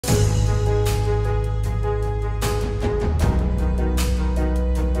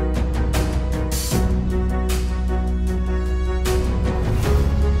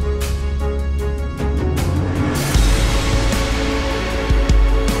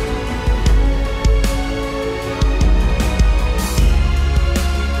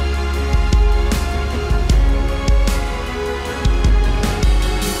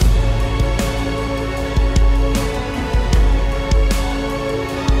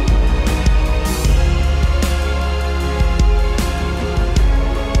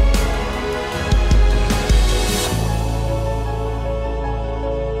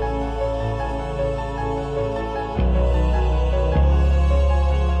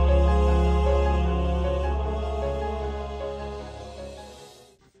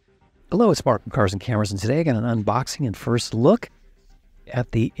Hello, it's Mark from Cars and Cameras, and today I got an unboxing and first look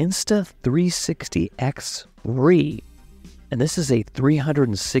at the Insta360 X3. And this is a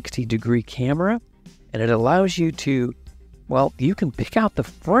 360-degree camera, and it allows you to, well, you can pick out the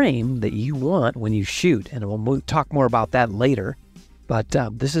frame that you want when you shoot, and we'll talk more about that later. But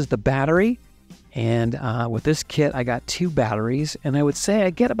this is the battery, and with this kit, I got 2 batteries, and I would say I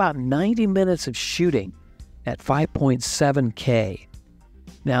get about 90 minutes of shooting at 5.7K.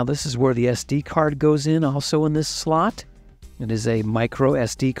 Now, this is where the SD card goes in, also in this slot. It is a micro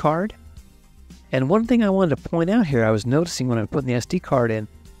SD card. And one thing I wanted to point out here, I was noticing when I was putting the SD card in,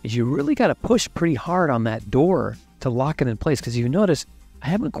 is you really got to push pretty hard on that door to lock it in place, because you notice I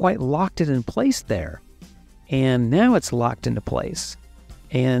haven't quite locked it in place there. And now it's locked into place.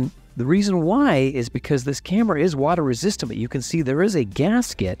 And the reason why is because this camera is water resistant, but you can see there is a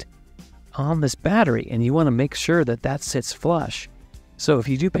gasket on this battery, and you want to make sure that that sits flush. So if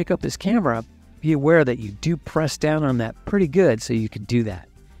you do pick up this camera, be aware that you do press down on that pretty good so you can do that.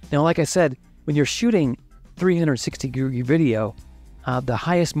 Now, like I said, when you're shooting 360-degree video, the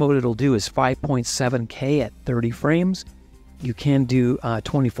highest mode it'll do is 5.7K at 30 frames. You can do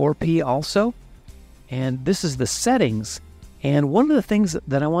 24p also. And this is the settings. And one of the things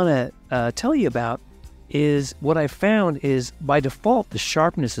that I want to tell you about is what I found is by default, the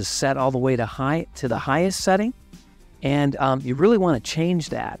sharpness is set all the way to the highest setting. And you really want to change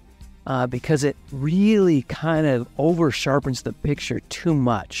that because it really kind of over sharpens the picture too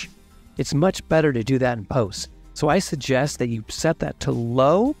much. It's much better to do that in post. So I suggest that you set that to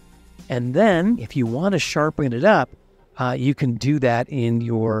low, and then if you want to sharpen it up, you can do that in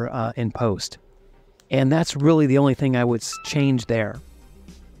your in post. And that's really the only thing I would change there.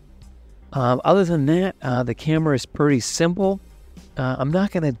 Other than that, the camera is pretty simple. I'm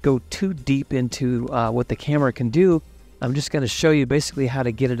not going to go too deep into what the camera can do. I'm just going to show you basically how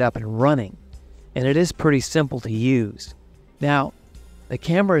to get it up and running. And it is pretty simple to use. Now, the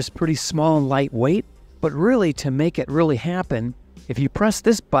camera is pretty small and lightweight, but really to make it really happen, if you press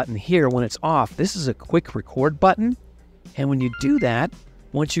this button here when it's off, this is a quick record button. And when you do that,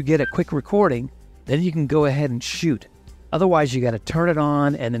 once you get a quick recording, then you can go ahead and shoot. Otherwise, you got to turn it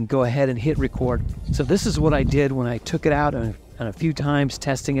on and then go ahead and hit record. So this is what I did when I took it out and a few times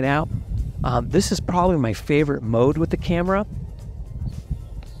testing it out. This is probably my favorite mode with the camera.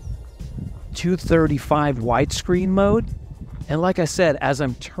 235 widescreen mode. And like I said, as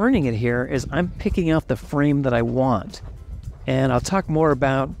I'm turning it here, I'm picking out the frame that I want. And I'll talk more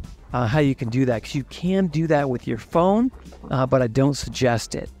about how you can do that, because you can do that with your phone, but I don't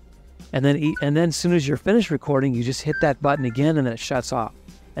suggest it. And then as soon as you're finished recording, you just hit that button again and then it shuts off.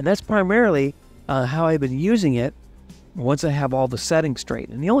 And that's primarily how I've been using it once I have all the settings straight.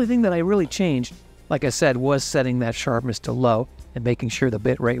 And the only thing that I really changed, like I said, was setting that sharpness to low and making sure the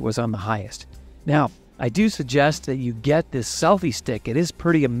bit rate was on the highest. Now, I do suggest that you get this selfie stick. It is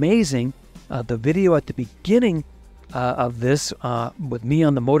pretty amazing. The video at the beginning of this with me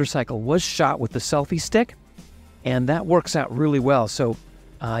on the motorcycle was shot with the selfie stick, and that works out really well. So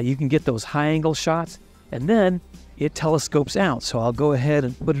you can get those high angle shots, and then it telescopes out. So I'll go ahead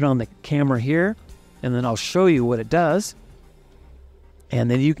and put it on the camera here, and then I'll show you what it does.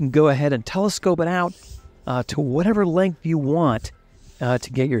 And then you can go ahead and telescope it out to whatever length you want to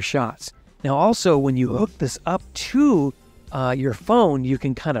get your shots. Now also, when you hook this up to your phone, you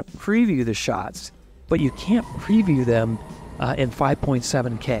can kind of preview the shots, but you can't preview them in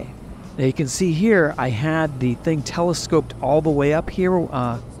 5.7K. Now you can see here, I had the thing telescoped all the way up here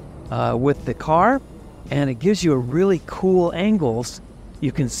with the car, and it gives you a really cool angles.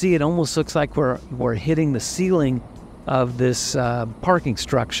 You can see it almost looks like we're hitting the ceiling of this parking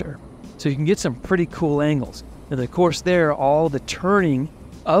structure. So you can get some pretty cool angles. And of course there, all the turning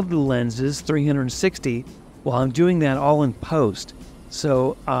of the lenses, 360, well, I'm doing that all in post.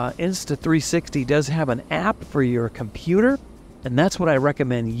 So Insta360 does have an app for your computer, and that's what I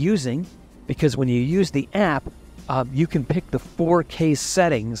recommend using, because when you use the app, you can pick the 4K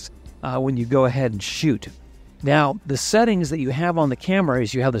settings when you go ahead and shoot. Now, the settings that you have on the camera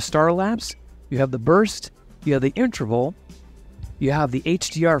is you have the star lapse, you have the burst, you have the interval, you have the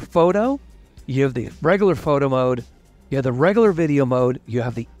HDR photo, you have the regular photo mode, you have the regular video mode, you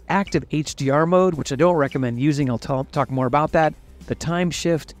have the active HDR mode, which I don't recommend using. I'll talk more about that. The time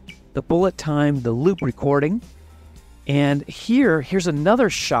shift, the bullet time, the loop recording. And here's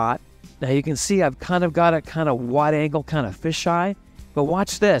another shot. Now you can see I've kind of got a kind of wide angle, kind of fisheye. But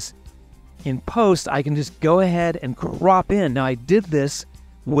watch this. In post, I can just go ahead and crop in. Now I did this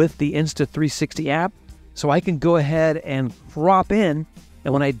with the Insta360 app, so I can go ahead and crop in.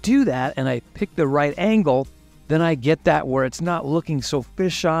 And when I do that and I pick the right angle, then I get that where it's not looking so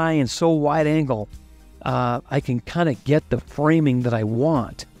fisheye and so wide angle. I can kind of get the framing that I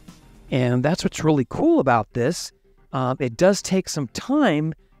want. And that's what's really cool about this. It does take some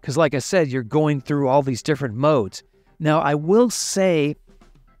time because, like I said, you're going through all these different modes. Now, I will say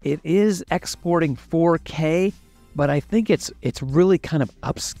it is exporting 4K, but I think it's really kind of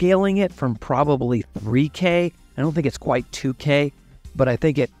upscaling it from probably 3K. I don't think it's quite 2K, but I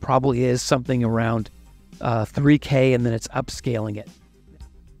think it probably is something around 3K, and then it's upscaling it.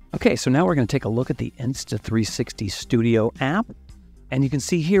 Okay, so now we're going to take a look at the Insta360 Studio app. And you can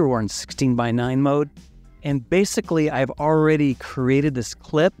see here we're in 16:9 mode. And basically, I've already created this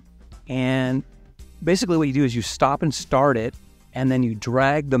clip. And basically what you do is you stop and start it, and then you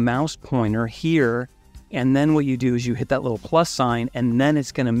drag the mouse pointer here. And then what you do is you hit that little plus sign, and then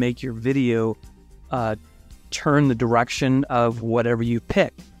it's going to make your video turn the direction of whatever you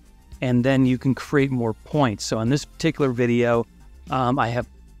picked. And then you can create more points. So in this particular video, I have,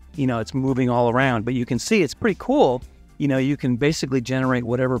 it's moving all around, but you can see it's pretty cool. You can basically generate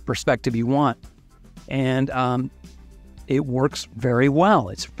whatever perspective you want. And it works very well.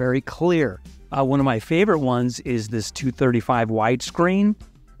 It's very clear. One of my favorite ones is this 235 widescreen,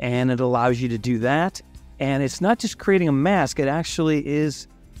 and it allows you to do that. And it's not just creating a mask, it actually is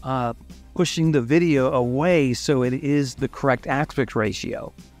pushing the video away so it is the correct aspect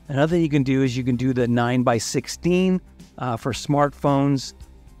ratio. Another thing you can do is you can do the 9:16 for smartphones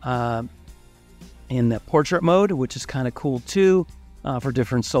in the portrait mode, which is kind of cool too, for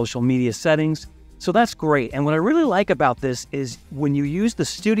different social media settings. So that's great. And what I really like about this is when you use the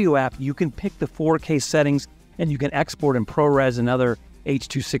Studio app, you can pick the 4K settings and you can export in ProRes and other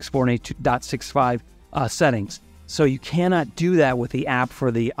H.264 and H.2.65 settings. So you cannot do that with the app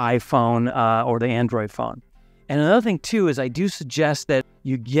for the iPhone or the Android phone. And another thing too is I do suggest that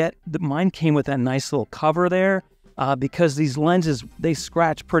you get, mine came with that nice little cover there because these lenses, they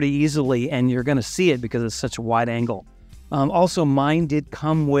scratch pretty easily and you're going to see it because it's such a wide angle. Also, mine did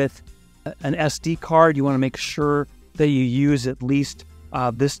come with an SD card. You want to make sure that you use at least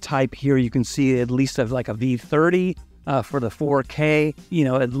this type here. You can see at least of like a V30 for the 4K,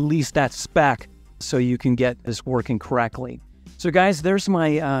 at least that spec so you can get this working correctly. So guys, there's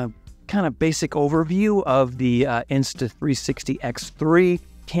my kind of basic overview of the Insta360 X3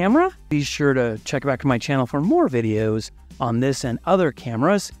 camera. Be sure to check back to my channel for more videos on this and other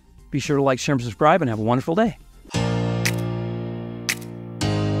cameras. Be sure to like, share, and subscribe, and have a wonderful day.